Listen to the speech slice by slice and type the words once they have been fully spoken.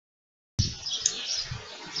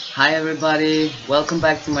Hi everybody, welcome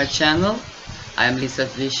back to my channel. I am Lisa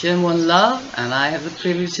Vision One Love and I have the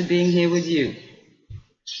privilege of being here with you.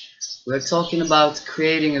 We're talking about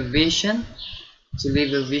creating a vision, to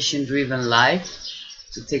live a vision-driven life,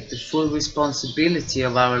 to take the full responsibility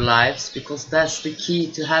of our lives, because that's the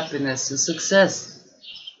key to happiness and success.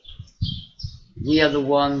 We are the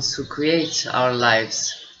ones who create our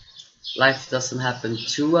lives. Life doesn't happen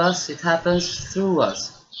to us, it happens through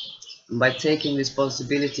us. And by taking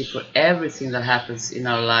responsibility for everything that happens in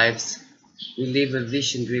our lives, we live a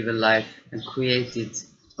vision-driven life and create it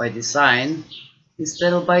by design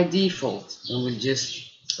instead of by default, when we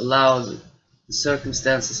just allow the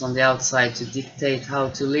circumstances on the outside to dictate how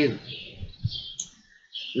to live.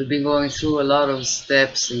 We've been going through a lot of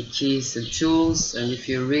steps and keys and tools, and if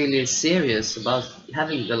you're really serious about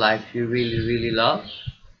having the life you really love,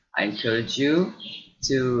 I encourage you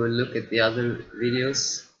to look at the other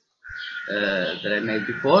videos that I made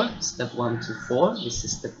before, step 1 to 4. This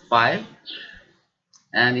is step 5.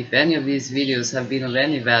 And if any of these videos have been of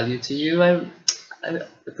any value to you, I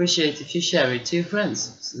appreciate if you share it to your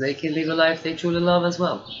friends so they can live a life they truly love as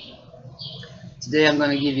well. Today I'm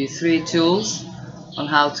going to give you 3 tools on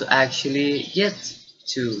how to actually get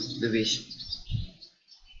to the vision.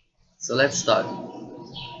 So let's start.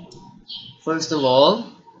 First of all,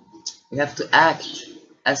 we have to act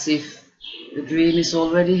as if the dream is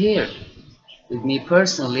already here. With me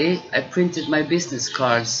personally, I printed my business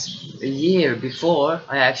cards a year before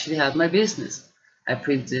I actually had my business. I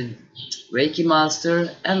printed Reiki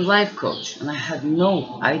Master and Life Coach, and I had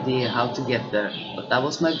no idea how to get there. But that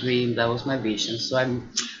was my dream, that was my vision. So I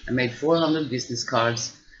made 400 business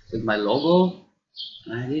cards with my logo,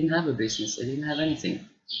 and I didn't have a business, I didn't have anything.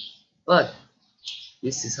 But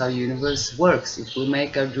this is how the universe works. If we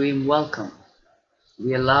make our dream welcome,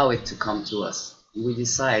 we allow it to come to us. We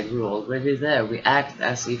decide we're already there. We act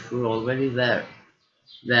as if we're already there.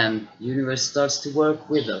 Then the universe starts to work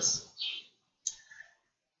with us.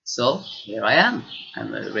 So here I am.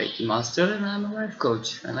 I'm a Reiki Master and I'm a life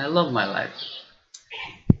coach, and I love my life.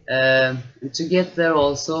 And to get there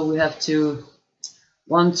also, we have to.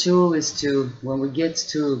 One tool is to, when we go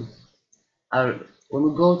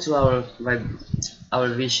to our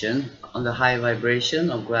vision on the high vibration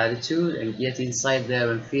of gratitude and get inside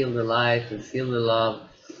there and feel the life and feel the love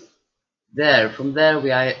there. From there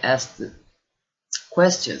we ask the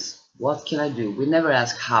questions. What can I do? We never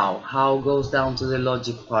ask how goes down to the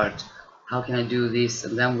logic part. How can I do this?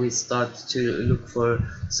 And then we start to look for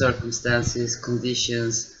circumstances,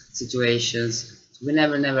 conditions, situations. We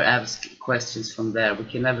never ask questions from there. We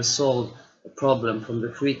can never solve a problem from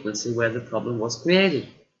the frequency where the problem was created.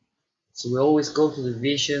 So we always go to the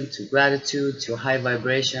vision, to gratitude, to high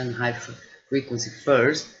vibration, high frequency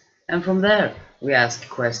first, and from there we ask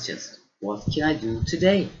questions. What can I do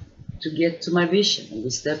today to get to my vision? And we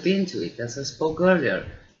step into it, as I spoke earlier,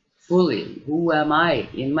 fully. Who am I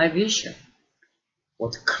in my vision?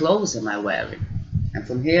 What clothes am I wearing? And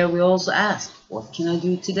from here we also ask, what can I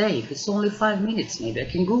do today? If it's only 5 minutes, maybe I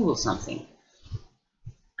can Google something.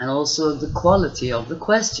 And also the quality of the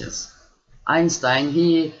questions. Einstein,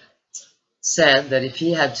 he said that if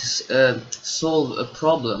he had to solve a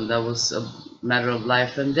problem that was a matter of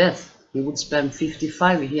life and death, he would spend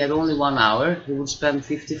he had only 1 hour, he would spend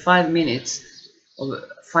 55 minutes of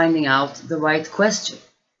finding out the right question.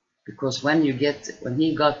 Because when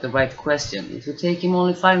he got the right question, it would take him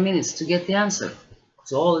only 5 minutes to get the answer.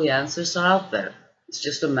 So all the answers are out there. It's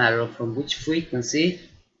just a matter of from which frequency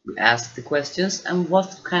we ask the questions and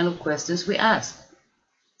what kind of questions we ask.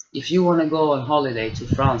 If you want to go on holiday to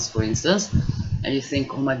France, for instance, and you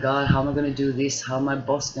think, oh my God, how am I going to do this? How am my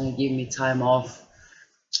boss going to give me time off?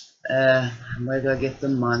 Where do I get the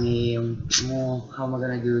money? How am I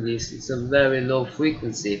going to do this? It's a very low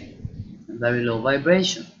frequency, a very low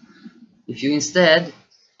vibration. If you instead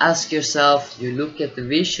ask yourself, you look at the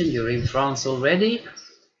vision, you're in France already,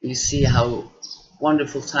 you see how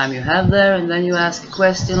wonderful time you have there, and then you ask a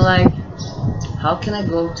question like, how can I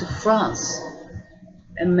go to France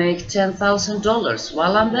and make $10,000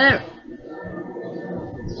 while I'm there?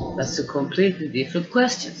 That's a completely different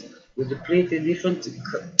question with a completely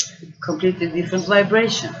different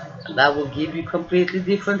vibration, and that will give you completely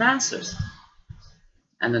different answers.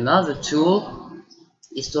 And another tool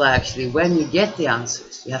is to actually, when you get the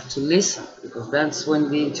answers, you have to listen, because that's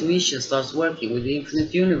when the intuition starts working with the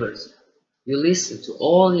infinite universe. You listen to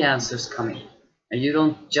all the answers coming, and you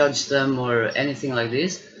don't judge them or anything like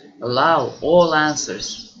this. Allow all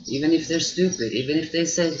answers, even if they're stupid, even if they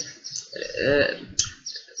say,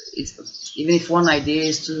 even if one idea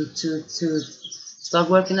is to start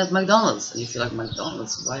working at McDonald's, and you feel like,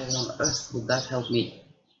 McDonald's, why on earth would that help me?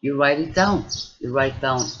 You write it down. You write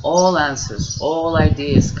down all answers, all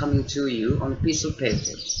ideas coming to you on a piece of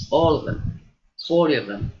paper. All of them. 40 of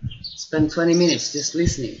them. Spend 20 minutes just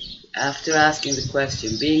listening. After asking the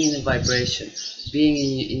question, being in the vibration, being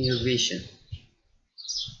in your vision.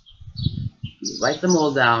 You write them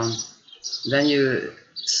all down. Then you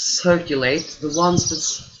circulate the ones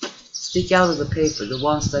that stick out of the paper, the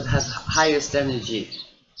ones that have highest energy,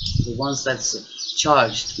 the ones that's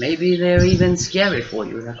charged. Maybe they're even scary for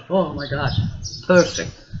you. Like, oh my god,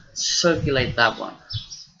 perfect. Circulate that one.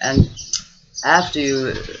 And after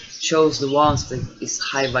you chose the ones that is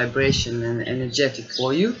high vibration and energetic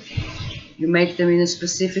for you, you make them in a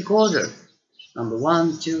specific order. Number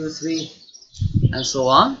 1, 2, 3, and so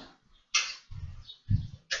on.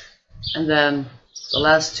 And then the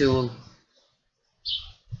last tool,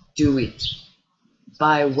 do it.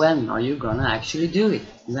 By when are you gonna actually do it?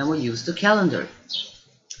 And then we use the calendar.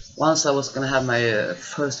 Once I was gonna have my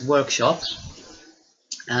first workshop,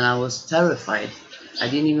 and I was terrified. I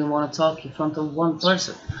didn't even want to talk in front of one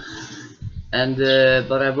person. And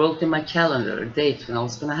but I wrote in my calendar a date when I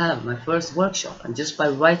was gonna have my first workshop, and just by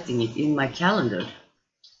writing it in my calendar,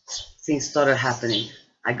 things started happening.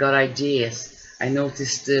 I got ideas. I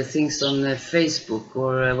noticed things on Facebook,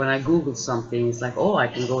 or when I googled something, it's like, oh, I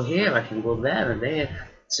can go here, I can go there, and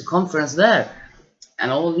there's a conference there.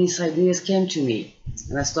 And all these ideas came to me,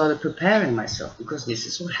 and I started preparing myself, because this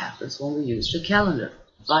is what happens when we use the calendar.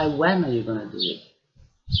 By when are you going to do it?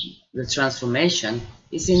 The transformation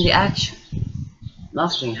is in the action.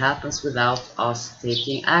 Nothing happens without us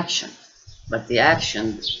taking action. But the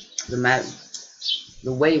action,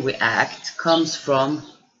 the way we act, comes from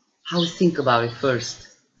how we think about it first.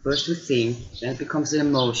 First we think, then it becomes an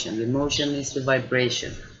emotion. The emotion is the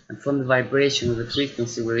vibration. And from the vibration of the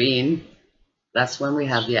frequency we're in, that's when we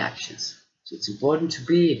have the actions. So it's important to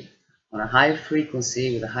be on a high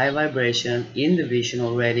frequency with a high vibration in the vision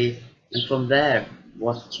already. And from there,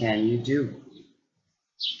 what can you do?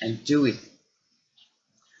 And do it.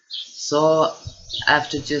 So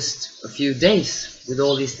after just a few days, with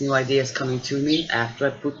all these new ideas coming to me, after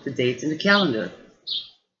I put the date in the calendar,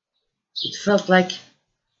 it felt like,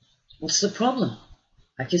 what's the problem?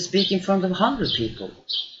 I can speak in front of 100 people.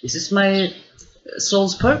 This is my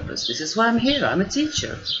soul's purpose. This is why I'm here. I'm a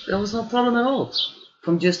teacher. There was no problem at all.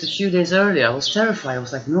 From just a few days earlier, I was terrified. I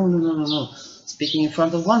was like, no, no, no, no, no. Speaking in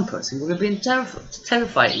front of one person would have been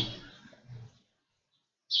terrifying.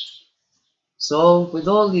 So with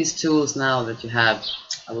all these tools now that you have,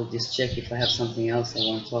 I will just check if I have something else I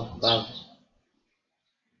want to talk about.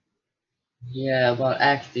 Yeah, about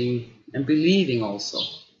acting and believing also.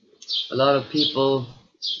 A lot of people,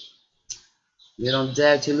 they don't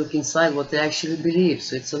dare to look inside what they actually believe.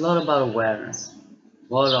 So it's a lot about awareness.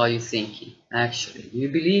 What are you thinking, actually? Do you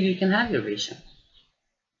believe you can have your vision?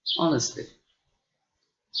 Honestly.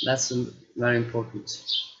 That's a very important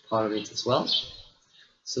part of it as well.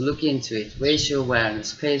 So look into it. Raise your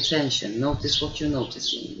awareness. Pay attention. Notice what you're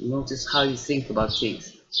noticing. Notice how you think about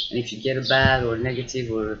things. And if you get a bad or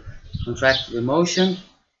negative or contracted emotion,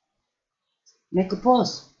 make a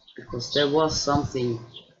pause. Because there was something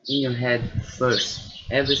in your head first.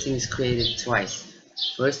 Everything is created twice.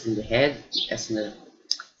 First in the head as a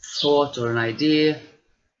thought or an idea,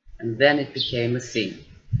 and then it became a thing.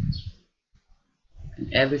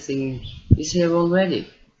 And everything is here already.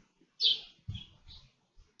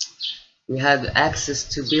 We had access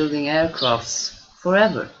to building aircrafts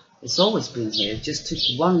forever. It's always been here. It just took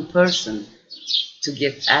one person to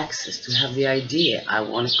get access, to have the idea. I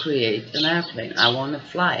want to create an airplane. I want to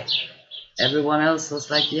fly. Everyone else was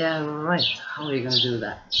like, yeah, right. How are you going to do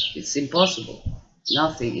that? It's impossible.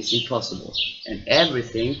 Nothing is impossible. And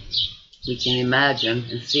everything we can imagine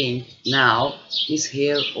and think now is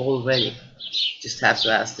here already. Just have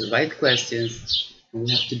to ask the right questions. And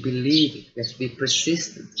we have to believe it. We have to be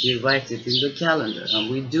persistent. We write it in the calendar and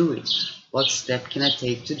we do it. What step can I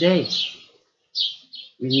take today?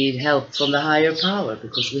 We need help from the higher power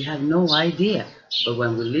because we have no idea. But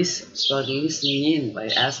when we listen, start listening in by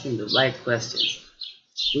asking the right questions,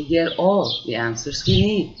 we get all the answers we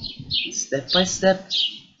need. Step by step,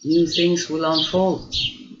 new things will unfold.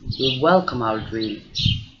 We welcome our dream.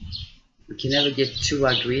 We can never get to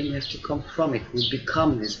our dream, we have to come from it. We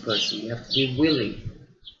become this person. We have to be willing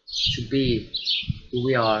to be who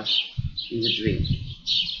we are in the dream.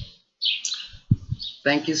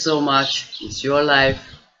 Thank you so much. It's your life.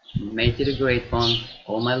 Make it a great one.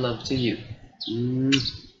 All my love to you.